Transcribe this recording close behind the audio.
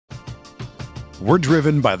We're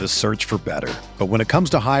driven by the search for better. But when it comes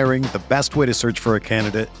to hiring, the best way to search for a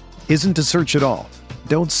candidate isn't to search at all.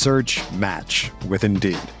 Don't search, match with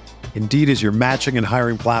Indeed. Indeed is your matching and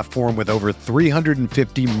hiring platform with over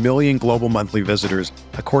 350 million global monthly visitors,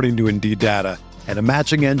 according to Indeed data, and a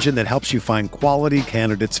matching engine that helps you find quality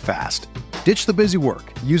candidates fast. Ditch the busy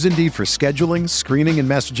work. Use Indeed for scheduling, screening, and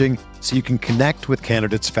messaging so you can connect with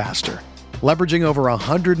candidates faster. Leveraging over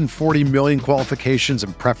 140 million qualifications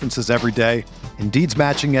and preferences every day, Indeed's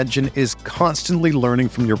matching engine is constantly learning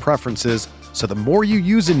from your preferences, so the more you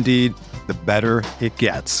use Indeed, the better it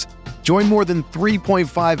gets. Join more than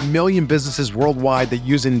 3.5 million businesses worldwide that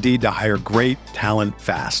use Indeed to hire great talent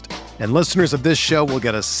fast. And listeners of this show will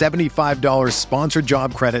get a $75 sponsored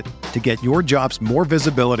job credit to get your jobs more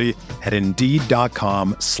visibility at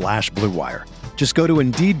Indeed.com/Blue Wire. Just go to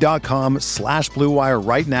Indeed.com/Blue Wire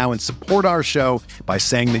right now and support our show by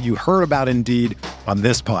saying that you heard about Indeed on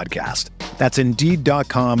this podcast. That's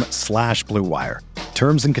Indeed.com/Blue Wire.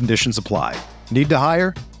 Terms and conditions apply. Need to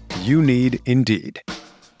hire? You need Indeed.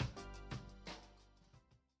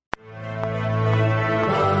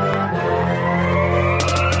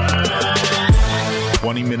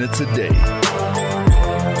 20 minutes a day,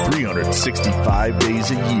 365 days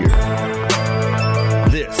a year.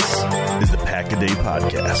 This is the Pack-A-Day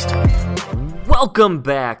Podcast. Welcome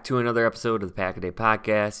back to another episode of the Pack-A-Day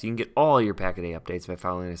Podcast. You can get all your Pack-A-Day updates by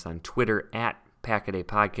following us on Twitter at Pack-A-Day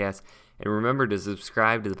Podcast. And remember to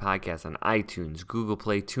subscribe to the podcast on iTunes, Google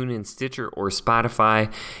Play, TuneIn, Stitcher, or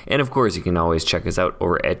Spotify. And of course, you can always check us out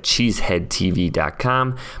over at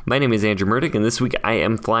cheeseheadtv.com. My name is Andrew Murdoch, and this week I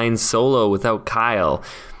am flying solo without Kyle.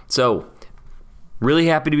 So, really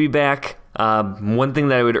happy to be back. One thing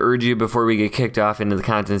that I would urge you before we get kicked off into the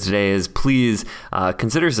content today is please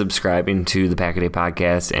consider subscribing to the Pack-A-Day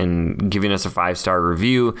Podcast and giving us a 5-star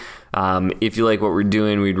review. If you like what we're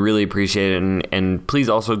doing, we'd really appreciate it. And please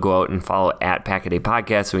also go out and follow at Pack-A-Day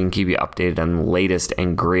Podcast so we can keep you updated on the latest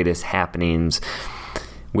and greatest happenings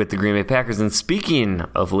with the Green Bay Packers. And speaking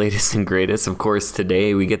of latest and greatest, of course,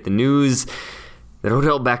 today we get the news that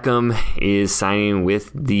Odell Beckham is signing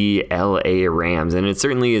with the LA Rams, and it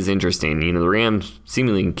certainly is interesting. You know, the Rams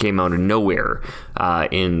seemingly came out of nowhere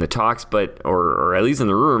in the talks, or at least in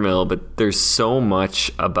the rumor mill, but there's so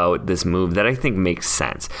much about this move that I think makes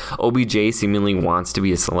sense. OBJ seemingly wants to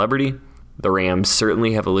be a celebrity. The Rams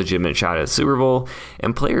certainly have a legitimate shot at a Super Bowl,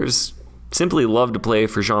 and players simply love to play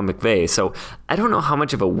for Sean McVay. So I don't know how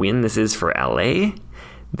much of a win this is for LA.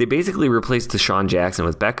 They basically replaced Deshaun Jackson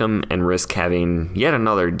with Beckham and risk having yet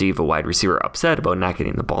another diva wide receiver upset about not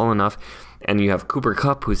getting the ball enough. And you have Cooper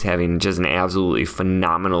Kupp, who's having just an absolutely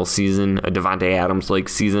phenomenal season, a Devontae Adams-like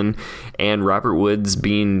season, and Robert Woods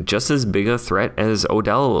being just as big a threat as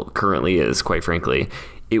Odell currently is, quite frankly.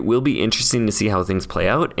 It will be interesting to see how things play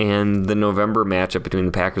out, and the November matchup between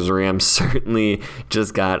the Packers and Rams certainly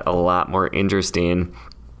just got a lot more interesting.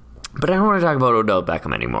 But I don't want to talk about Odell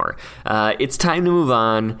Beckham anymore. It's time to move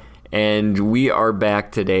on, and we are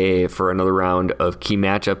back today for another round of key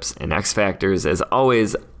matchups and X Factors. As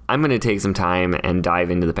always, I'm going to take some time and dive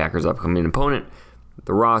into the Packers' upcoming opponent,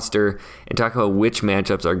 the roster, and talk about which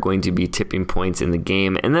matchups are going to be tipping points in the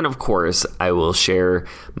game. And then, of course, I will share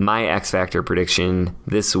my X Factor prediction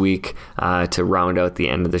this week to round out the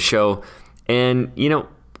end of the show. And, you know,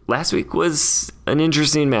 last week was an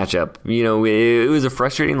interesting matchup. You know, it was a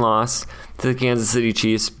frustrating loss to the Kansas City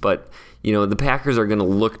Chiefs, but, you know, the Packers are going to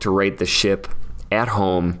look to right the ship at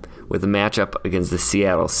home with a matchup against the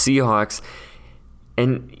Seattle Seahawks.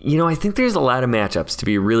 And, you know, I think there's a lot of matchups to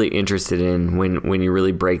be really interested in when you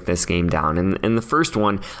really break this game down. And the first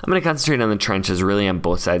one, I'm going to concentrate on the trenches, really on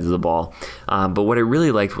both sides of the ball. But what I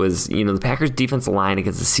really liked was, you know, the Packers' defensive line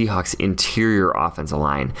against the Seahawks' interior offensive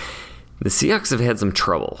line. The Seahawks have had some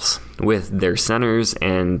troubles with their centers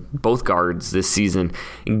and both guards this season.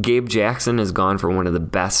 Gabe Jackson has gone from one of the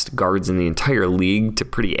best guards in the entire league to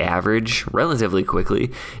pretty average relatively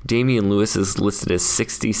quickly. Damian Lewis is listed as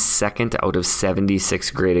 62nd out of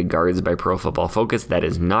 76 graded guards by Pro Football Focus. That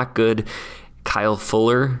is not good. Kyle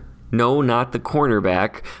Fuller, no, not the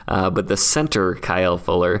cornerback, but the center Kyle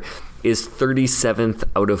Fuller, is 37th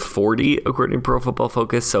out of 40 according to Pro Football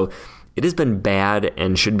Focus. So it has been bad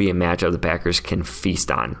and should be a matchup the Packers can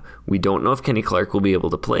feast on. We don't know if Kenny Clark will be able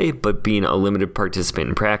to play, but being a limited participant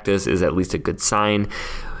in practice is at least a good sign.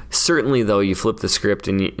 Certainly, though, you flip the script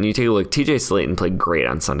and you take a look. TJ Slayton played great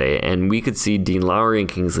on Sunday, and we could see Dean Lowry and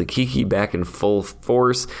Kingsley Keke back in full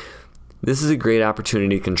force. This is a great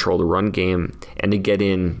opportunity to control the run game and to get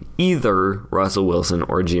in either Russell Wilson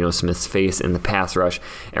or Geno Smith's face in the pass rush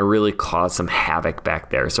and really cause some havoc back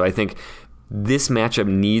there. So I think This matchup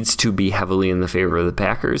needs to be heavily in the favor of the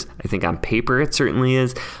Packers. I think on paper it certainly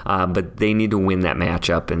is, but they need to win that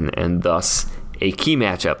matchup and thus a key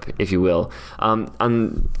matchup, if you will.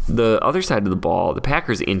 On the other side of the ball, the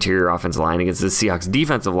Packers' interior offensive line against the Seahawks'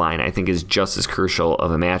 defensive line, I think, is just as crucial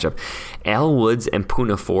of a matchup. Al Woods and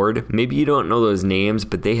Poona Ford, maybe you don't know those names,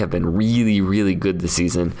 but they have been really, really good this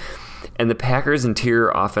season. And the Packers' interior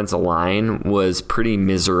offensive line was pretty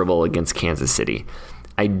miserable against Kansas City.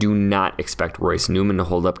 I do not expect Royce Newman to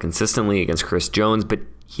hold up consistently against Chris Jones, but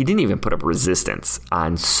he didn't even put up resistance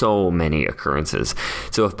on so many occurrences.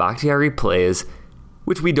 So if Bakhtiari plays,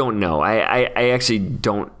 which we don't know, I actually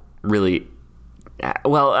don't really,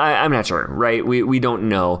 well, I'm not sure, right? We don't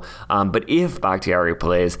know. But if Bakhtiari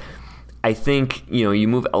plays, I think, you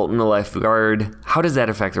move Elton to left guard. How does that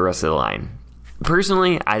affect the rest of the line?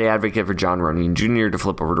 Personally, I'd advocate for John Runyan Jr. to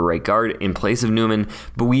flip over to right guard in place of Newman,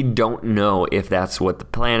 but we don't know if that's what the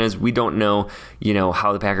plan is. We don't know,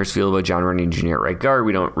 how the Packers feel about John Runyan Jr. at right guard.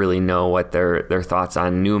 We don't really know what their thoughts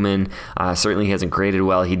on Newman. Certainly he hasn't graded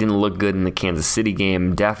well. He didn't look good in the Kansas City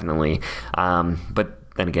game, definitely.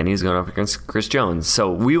 But then again, he's going up against Chris Jones.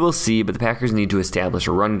 So we will see, but the Packers need to establish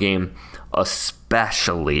a run game,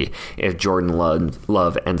 especially if Jordan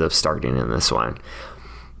Love ends up starting in this one.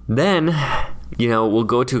 Then, we'll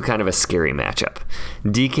go to kind of a scary matchup.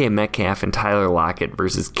 DK Metcalf and Tyler Lockett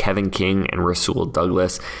versus Kevin King and Rasul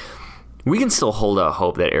Douglas. We can still hold out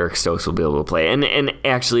hope that Eric Stokes will be able to play. And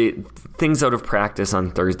actually, things out of practice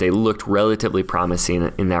on Thursday looked relatively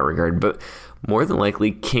promising in that regard. But more than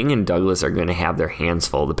likely, King and Douglas are going to have their hands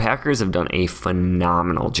full. The Packers have done a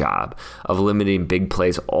phenomenal job of limiting big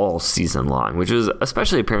plays all season long, which was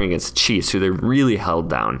especially apparent against Chiefs, who they really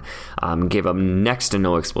held down, gave up next to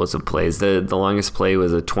no explosive plays. The longest play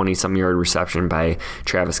was a 20-some yard reception by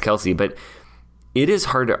Travis Kelce. But it is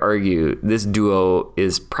hard to argue this duo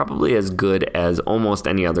is probably as good as almost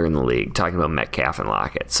any other in the league, talking about Metcalf and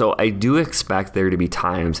Lockett. So I do expect there to be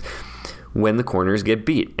times when the corners get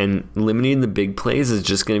beat, and limiting the big plays is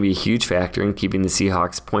just going to be a huge factor in keeping the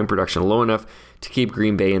Seahawks' point production low enough to keep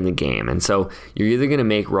Green Bay in the game. And so you're either going to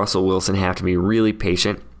make Russell Wilson have to be really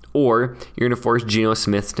patient, or you're going to force Geno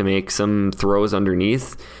Smith to make some throws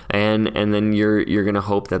underneath, and then you're going to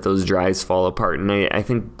hope that those drives fall apart. And I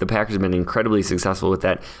think the Packers have been incredibly successful with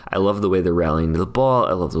that. I love the way they're rallying to the ball.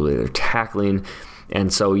 I love the way they're tackling.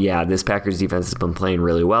 And so, this Packers defense has been playing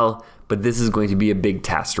really well, but this is going to be a big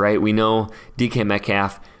test, right? We know DK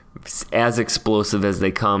Metcalf, as explosive as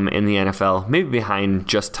they come in the NFL, maybe behind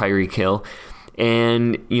just Tyreek Hill.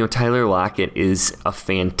 And, Tyler Lockett is a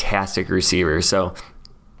fantastic receiver. So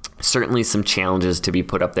certainly some challenges to be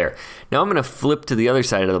put up there. Now I'm going to flip to the other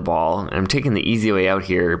side of the ball, and I'm taking the easy way out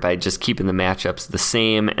here by just keeping the matchups the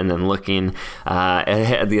same and then looking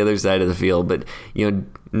at the other side of the field. But,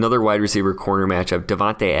 another wide receiver corner matchup,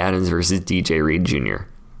 Davante Adams versus DJ Reed Jr.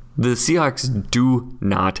 The Seahawks do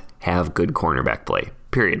not have good cornerback play,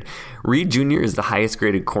 period. Reed Jr. is the highest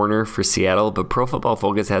graded corner for Seattle, but Pro Football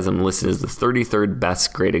Focus has him listed as the 33rd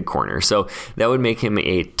best graded corner. So that would make him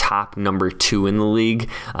a top number 2 in the league,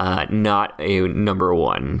 not a number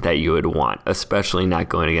 1 that you would want, especially not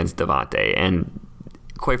going against Davante. And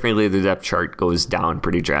quite frankly, the depth chart goes down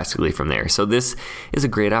pretty drastically from there. So this is a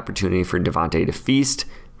great opportunity for Davante to feast,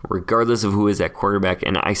 regardless of who is at quarterback,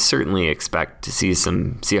 and I certainly expect to see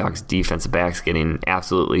some Seahawks defensive backs getting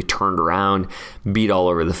absolutely turned around, beat all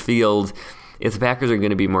over the field, if the Packers are going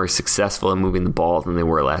to be more successful in moving the ball than they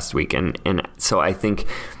were last week. And so I think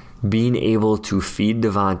being able to feed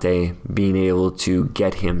Davante, being able to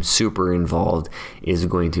get him super involved is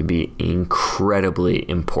going to be incredibly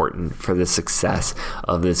important for the success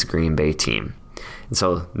of this Green Bay team. And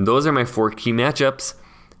so those are my 4 key matchups.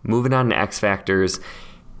 Moving on to X Factors.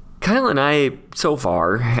 Kyle and I, so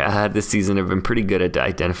far this season, have been pretty good at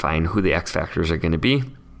identifying who the X Factors are going to be.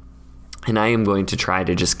 And I am going to try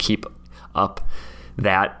to just keep up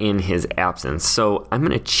that in his absence. So I'm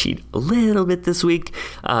going to cheat a little bit this week,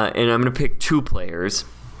 and I'm going to pick 2 players,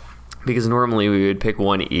 because normally we would pick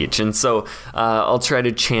 1 each. And so I'll try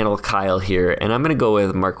to channel Kyle here, and I'm going to go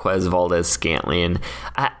with Marquez Valdes-Scantling.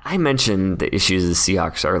 I mentioned the issues the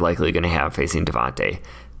Seahawks are likely going to have facing Davante.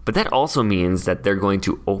 But that also means that they're going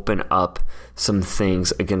to open up some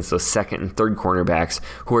things against those second and third cornerbacks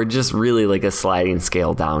who are just really like a sliding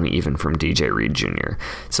scale down even from DJ Reed Jr.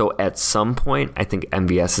 So at some point, I think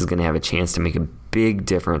MVS is going to have a chance to make a big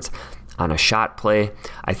difference on a shot play.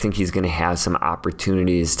 I think he's going to have some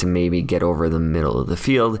opportunities to maybe get over the middle of the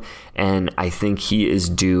field, and I think he is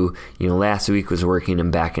due. Last week was working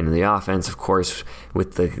him back into the offense, of course,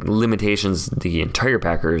 with the limitations the entire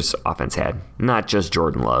Packers offense had. Not just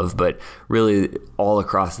Jordan Love, but really all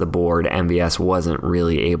across the board, MVS wasn't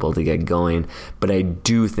really able to get going, but I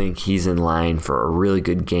do think he's in line for a really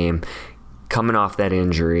good game. Coming off that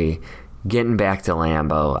injury, getting back to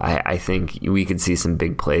Lambeau, I think we could see some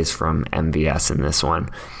big plays from MVS in this one.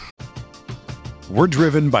 We're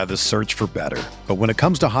driven by the search for better. But when it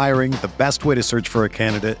comes to hiring, the best way to search for a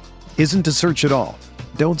candidate isn't to search at all.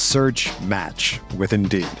 Don't search, match with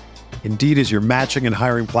Indeed. Indeed is your matching and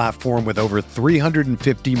hiring platform with over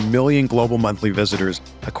 350 million global monthly visitors,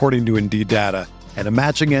 according to Indeed data, and a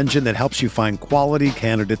matching engine that helps you find quality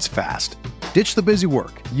candidates fast. Ditch the busy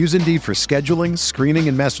work. Use Indeed for scheduling, screening,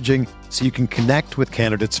 and messaging so you can connect with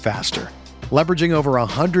candidates faster. Leveraging over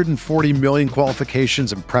 140 million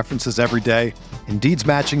qualifications and preferences every day, Indeed's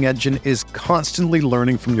matching engine is constantly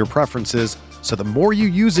learning from your preferences, so the more you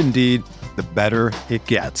use Indeed, the better it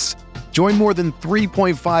gets. Join more than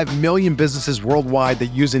 3.5 million businesses worldwide that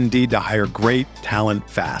use Indeed to hire great talent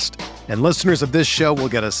fast. And listeners of this show will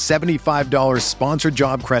get a $75 sponsored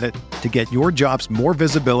job credit to get your jobs more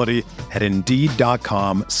visibility at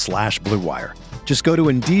Indeed.com/Blue Wire. Just go to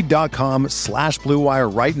Indeed.com/Blue Wire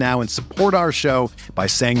right now and support our show by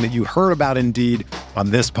saying that you heard about Indeed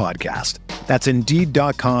on this podcast. That's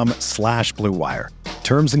Indeed.com/Blue Wire.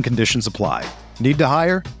 Terms and conditions apply. Need to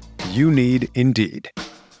hire? You need Indeed.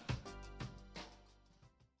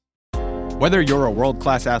 Whether you're a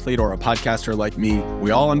world-class athlete or a podcaster like me, we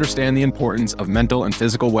all understand the importance of mental and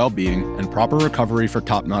physical well-being and proper recovery for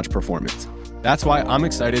top-notch performance. That's why I'm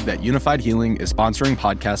excited that Unified Healing is sponsoring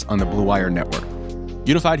podcasts on the Blue Wire Network.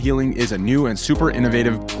 Unified Healing is a new and super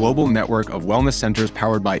innovative global network of wellness centers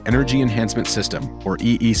powered by Energy Enhancement System, or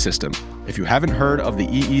EE System. If you haven't heard of the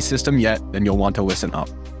EE System yet, then you'll want to listen up.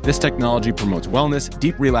 This technology promotes wellness,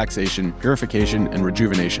 deep relaxation, purification, and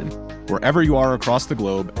rejuvenation. Wherever you are across the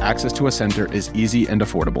globe, access to a center is easy and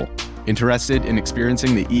affordable. Interested in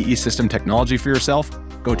experiencing the EE System technology for yourself?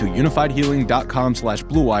 Go to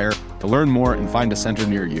unifiedhealing.com/Blue Wire to learn more and find a center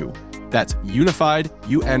near you. That's unified,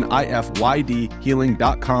 UNIFYD,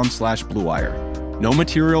 healing.com/Blue Wire. No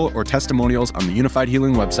material or testimonials on the Unified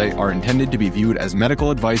Healing website are intended to be viewed as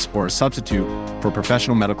medical advice or a substitute for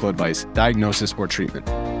professional medical advice, diagnosis, or treatment.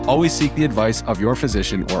 Always seek the advice of your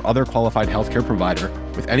physician or other qualified healthcare provider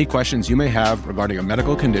with any questions you may have regarding a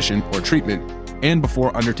medical condition or treatment and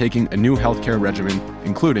before undertaking a new healthcare regimen,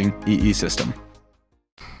 including EE System.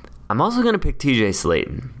 I'm also going to pick TJ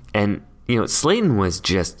Slaton. And Slaton was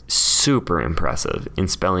just super impressive in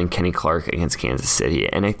spelling Kenny Clark against Kansas City,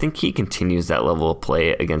 and I think he continues that level of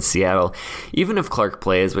play against Seattle, even if Clark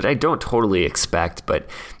plays, which I don't totally expect, but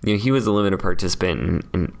he was a limited participant,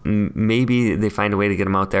 and maybe they find a way to get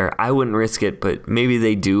him out there. I wouldn't risk it, but maybe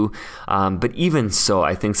they do. But even so,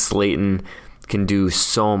 I think Slaton can do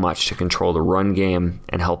so much to control the run game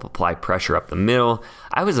and help apply pressure up the middle.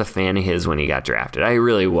 I was a fan of his when he got drafted. I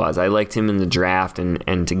really was. I liked him in the draft,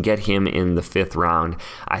 and to get him in the 5th round,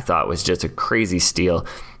 I thought was just a crazy steal.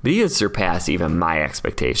 But he has surpassed even my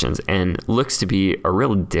expectations and looks to be a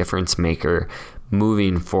real difference maker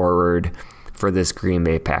moving forward for this Green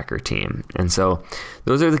Bay Packer team. And so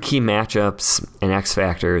those are the key matchups and X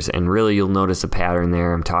factors, and really you'll notice a pattern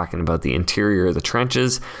there. I'm talking about the interior of the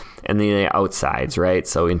trenches and the outsides, right?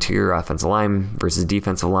 So interior offensive line versus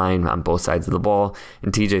defensive line on both sides of the ball,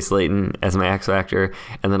 and TJ Slaton as my X factor,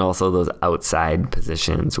 and then also those outside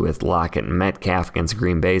positions with Lockett and Metcalf against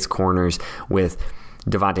Green Bay's corners, with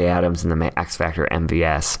Devontae Adams and the X factor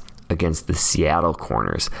MVS against the Seattle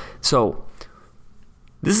corners. So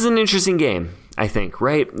this is an interesting game, I think,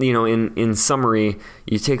 right? In summary,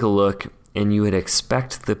 you take a look and you would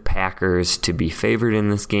expect the Packers to be favored in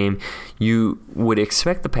this game. You would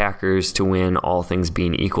expect the Packers to win, all things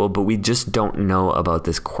being equal, but we just don't know about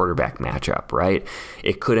this quarterback matchup, right?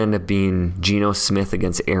 It could end up being Geno Smith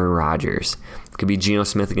against Aaron Rodgers. It could be Geno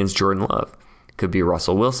Smith against Jordan Love. It could be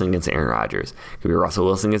Russell Wilson against Aaron Rodgers. It could be Russell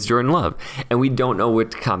Wilson against Jordan Love. And we don't know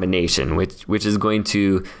which combination, which is going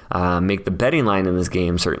to make the betting line in this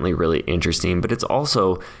game certainly really interesting, but it's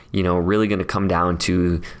also, really going to come down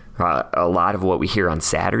to a lot of what we hear on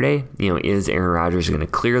Saturday. Is Aaron Rodgers going to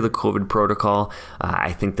clear the COVID protocol?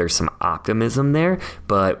 I think there's some optimism there,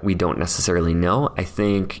 but we don't necessarily know. I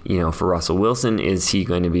think, for Russell Wilson, is he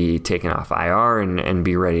going to be taken off IR and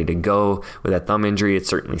be ready to go with that thumb injury? It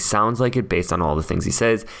certainly sounds like it based on all the things he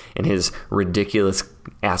says and his ridiculous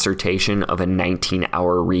assertion of a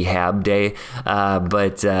 19-hour rehab day.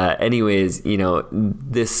 But anyways,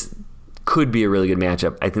 this could be a really good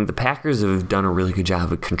matchup. I think the Packers have done a really good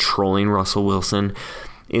job of controlling Russell Wilson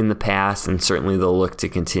in the past, and certainly they'll look to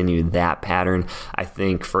continue that pattern. I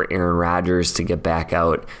think for Aaron Rodgers to get back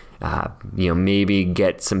out, maybe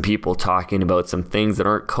get some people talking about some things that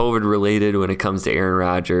aren't COVID related when it comes to Aaron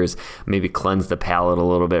Rodgers, maybe cleanse the palate a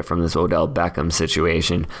little bit from this Odell Beckham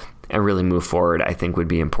situation and really move forward, I think would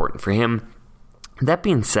be important for him. That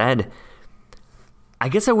being said, I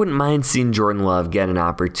guess I wouldn't mind seeing Jordan Love get an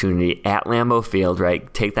opportunity at Lambeau Field,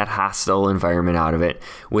 right? Take that hostile environment out of it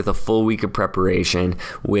with a full week of preparation,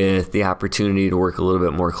 with the opportunity to work a little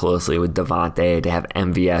bit more closely with Devontae, to have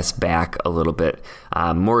MVS back a little bit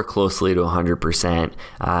more closely to 100%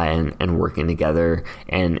 and working together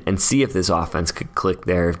and see if this offense could click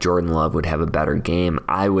there, if Jordan Love would have a better game.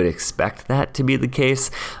 I would expect that to be the case,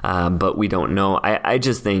 but we don't know. I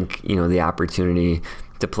just think, the opportunity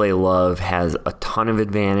to play Love has a ton of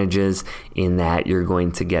advantages in that you're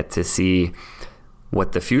going to get to see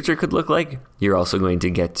what the future could look like. You're also going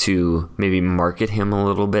to get to maybe market him a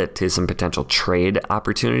little bit to some potential trade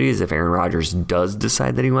opportunities if Aaron Rodgers does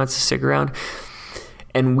decide that he wants to stick around.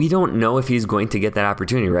 And we don't know if he's going to get that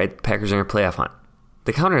opportunity, right? The Packers are in a playoff hunt.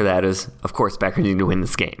 The counter to that is, of course, Packers need to win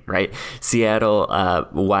this game, right? Seattle,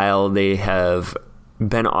 while they have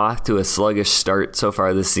been off to a sluggish start so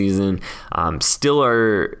far this season, still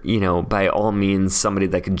are, by all means, somebody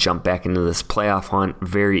that could jump back into this playoff hunt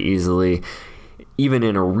very easily, even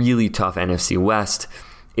in a really tough NFC West.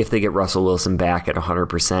 If they get Russell Wilson back at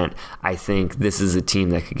 100%, I think this is a team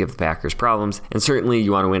that could give the Packers problems. And certainly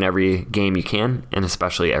you want to win every game you can, and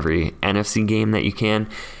especially every NFC game that you can.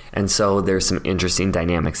 And so there's some interesting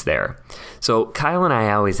dynamics there. So Kyle and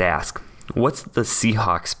I always ask, what's the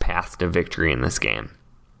Seahawks' path to victory in this game?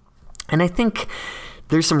 And I think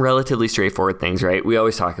there's some relatively straightforward things, right? We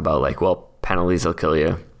always talk about penalties will kill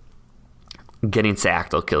you. Getting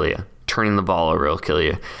sacked will kill you. Turning the ball over will kill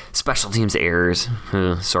you. Special teams errors,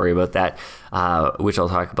 sorry about that, which I'll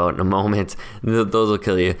talk about in a moment. Those will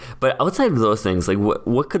kill you. But outside of those things,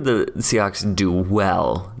 what could the Seahawks do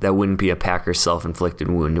well that wouldn't be a Packers self-inflicted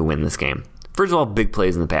wound to win this game? First of all, big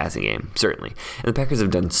plays in the passing game, certainly. And the Packers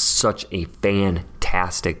have done such a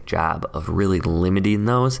fantastic job of really limiting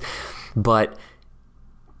those. But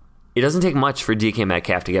it doesn't take much for DK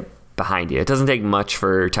Metcalf to get behind you. It doesn't take much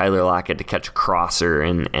for Tyler Lockett to catch a crosser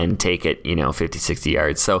and take it, 50, 60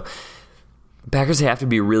 yards. So Packers have to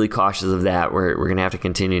be really cautious of that. We're going to have to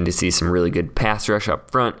continue to see some really good pass rush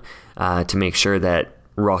up front to make sure that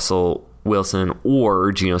Russell Wilson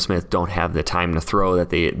or Geno Smith don't have the time to throw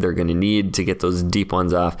that they're going to need to get those deep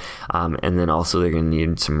ones off. And then also they're going to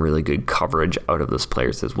need some really good coverage out of those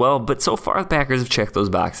players as well. But so far the Packers have checked those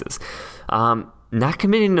boxes. Not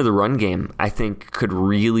committing to the run game, I think, could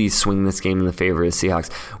really swing this game in the favor of the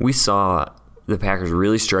Seahawks. We saw the Packers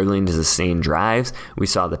really struggling to sustain drives. We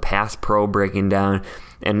saw the pass pro breaking down.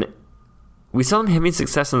 And we saw them having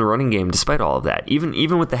success in the running game despite all of that,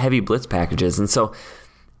 even with the heavy blitz packages. And so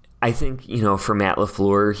I think, for Matt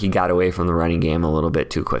LaFleur, he got away from the running game a little bit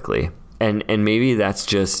too quickly. And maybe that's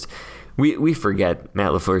just, we forget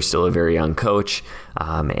Matt LaFleur is still a very young coach,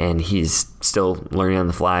 and he's still learning on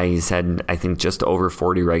the fly. He's had, I think, just over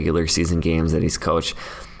 40 regular season games that he's coached.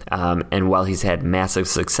 And while he's had massive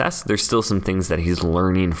success, there's still some things that he's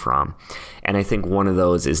learning from. And I think one of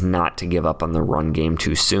those is not to give up on the run game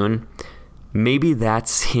too soon. Maybe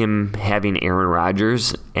that's him having Aaron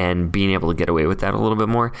Rodgers and being able to get away with that a little bit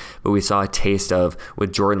more. But we saw a taste of,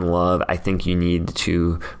 with Jordan Love, I think you need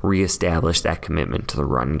to reestablish that commitment to the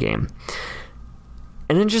run game.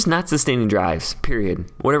 And then just not sustaining drives,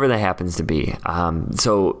 period, whatever that happens to be.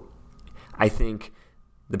 So I think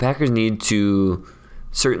the Packers need to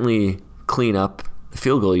certainly clean up the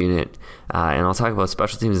field goal unit. And I'll talk about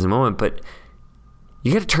special teams in a moment, but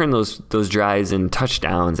you got to turn those drives into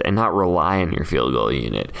touchdowns and not rely on your field goal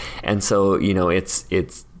unit. And so,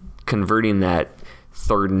 it's converting that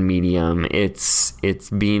third and medium. It's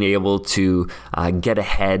being able to get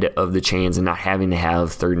ahead of the chains and not having to have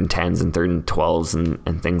 3rd and 10s and 3rd and 12s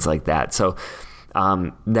and things like that. So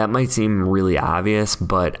that might seem really obvious,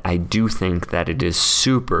 but I do think that it is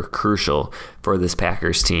super crucial for this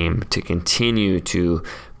Packers team to continue to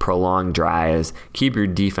prolong drives, keep your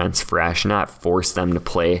defense fresh, not force them to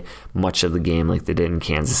play much of the game like they did in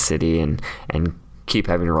Kansas City, and keep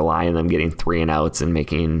having to rely on them getting 3 and outs and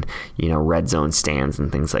making, red zone stands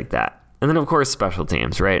and things like that. And then, of course, special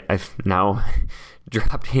teams, right? I've now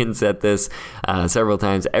dropped hints at this several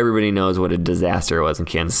times. Everybody knows what a disaster it was in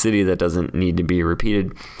Kansas City. That doesn't need to be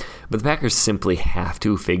repeated. But the Packers simply have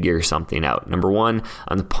to figure something out. Number one,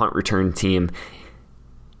 on the punt return team,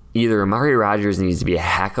 either Amari Rodgers needs to be a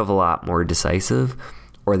heck of a lot more decisive,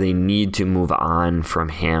 or they need to move on from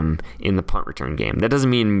him in the punt return game. That doesn't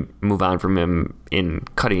mean move on from him in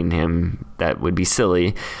cutting him. That would be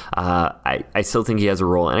silly. I still think he has a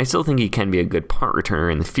role, and I still think he can be a good punt returner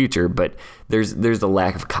in the future, but there's a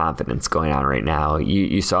lack of confidence going on right now.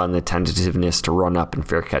 You saw in the tentativeness to run up and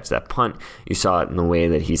fair catch that punt. You saw it in the way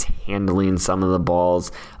that he's handling some of the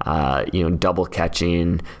balls, double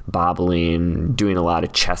catching, bobbling, doing a lot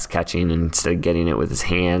of chest catching instead of getting it with his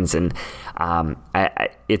hands. And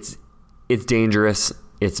it's dangerous.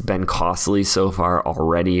 It's been costly so far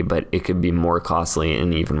already, but it could be more costly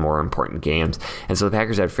in even more important games. And so the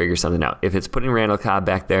Packers had to figure something out. If it's putting Randall Cobb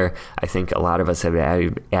back there, I think a lot of us have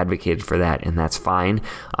advocated for that, and that's fine.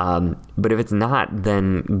 But if it's not,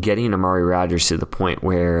 then getting Amari Rodgers to the point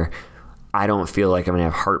where I don't feel like I'm going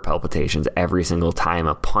to have heart palpitations every single time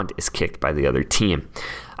a punt is kicked by the other team.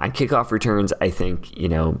 On kickoff returns, I think,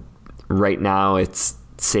 right now it's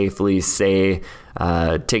safely say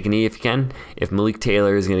take a knee if you can. If Malik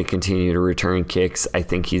Taylor is going to continue to return kicks, I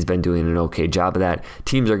think he's been doing an okay job of that.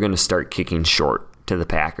 Teams are going to start kicking short to the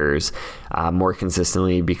Packers more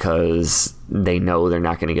consistently because they know they're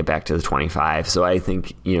not going to get back to the 25. So I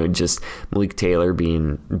think, just Malik Taylor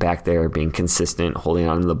being back there, being consistent, holding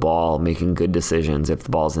on to the ball, making good decisions. If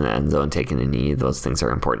the ball's in the end zone, taking a knee, those things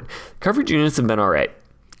are important. Coverage units have been all right.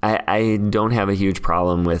 I don't have a huge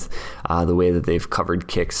problem with the way that they've covered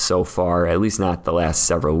kicks so far, at least not the last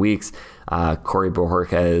several weeks. Corey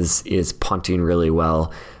Bojorquez is punting really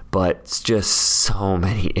well, but it's just so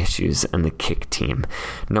many issues on the kick team.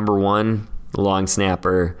 Number one, long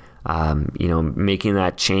snapper. Making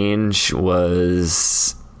that change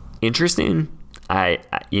was interesting. I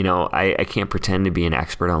can't pretend to be an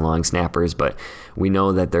expert on long snappers, but we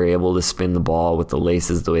know that they're able to spin the ball with the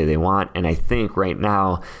laces the way they want. And I think right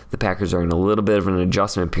now the Packers are in a little bit of an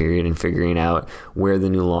adjustment period in figuring out where the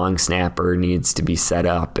new long snapper needs to be set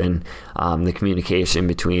up. And the communication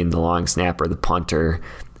between the long snapper, the punter,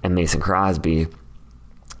 and Mason Crosby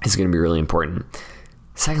is going to be really important.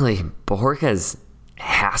 Secondly, Bojorquez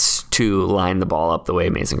has to line the ball up the way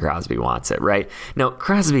Mason Crosby wants it, right? Now,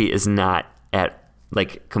 Crosby is not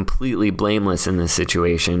completely blameless in this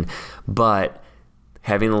situation, but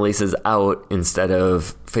having the laces out instead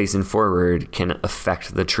of facing forward can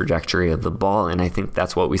affect the trajectory of the ball, and I think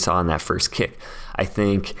that's what we saw in that first kick. I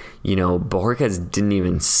think, Bojorquez didn't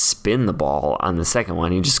even spin the ball on the second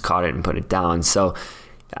one. He just caught it and put it down. So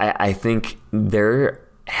I think there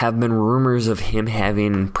have been rumors of him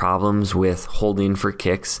having problems with holding for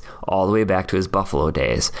kicks all the way back to his Buffalo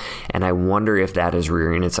days, and I wonder if that is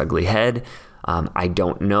rearing its ugly head. I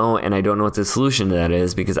don't know, and I don't know what the solution to that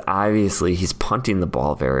is, because obviously he's punting the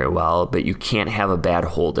ball very well, but you can't have a bad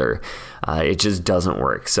holder. It just doesn't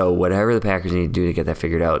work. So whatever the Packers need to do to get that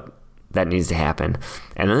figured out, that needs to happen.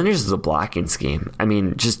 And then there's the blocking scheme. I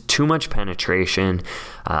mean, just too much penetration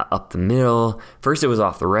up the middle. First it was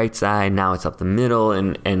off the right side, now it's up the middle,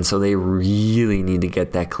 and so they really need to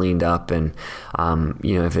get that cleaned up. And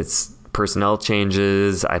if it's personnel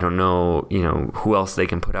changes, I don't know, who else they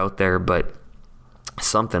can put out there, but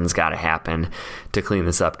something's got to happen to clean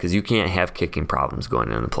this up, because you can't have kicking problems going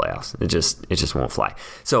into the playoffs. It just won't fly.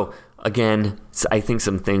 So again, I think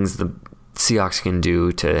some things the Seahawks can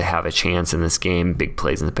do to have a chance in this game, big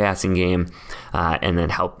plays in the passing game, and then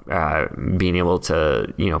help being able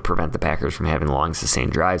to prevent the Packers from having long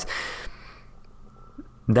sustained drives.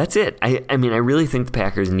 That's it. I mean, I really think the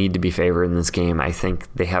Packers need to be favored in this game. I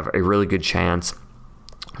think they have a really good chance,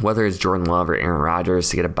 whether it's Jordan Love or Aaron Rodgers,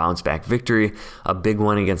 to get a bounce-back victory, a big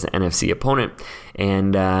one against an NFC opponent.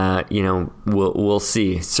 And, we'll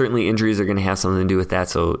see. Certainly injuries are going to have something to do with that,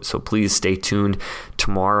 so please stay tuned.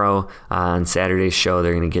 Tomorrow on Saturday's show,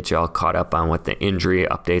 they're going to get you all caught up on what the injury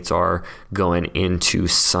updates are going into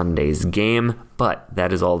Sunday's game. But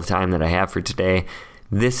that is all the time that I have for today.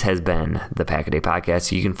 This has been the Pack-A-Day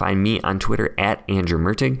Podcast. You can find me on Twitter at Andrew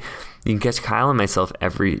Mertig. You can catch Kyle and myself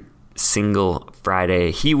every single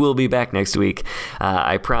Friday. He will be back next week,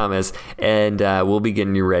 I promise, and we'll be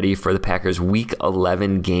getting you ready for the Packers Week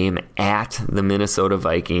 11 game at the Minnesota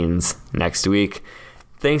Vikings next week.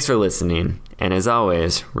 Thanks for listening, and as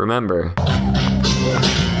always, remember...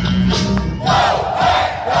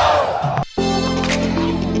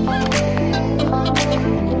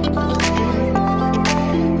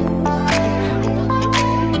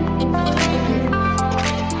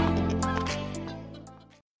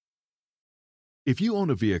 If you own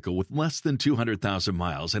a vehicle with less than 200,000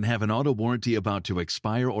 miles and have an auto warranty about to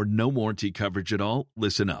expire or no warranty coverage at all,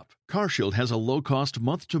 listen up. CarShield has a low-cost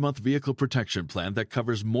month-to-month vehicle protection plan that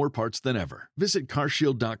covers more parts than ever. Visit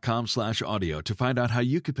carshield.com/audio to find out how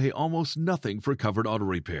you could pay almost nothing for covered auto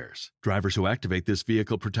repairs. Drivers who activate this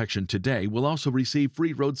vehicle protection today will also receive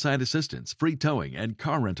free roadside assistance, free towing, and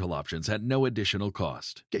car rental options at no additional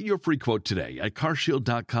cost. Get your free quote today at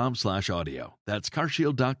carshield.com/audio. That's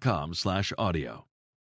carshield.com/audio.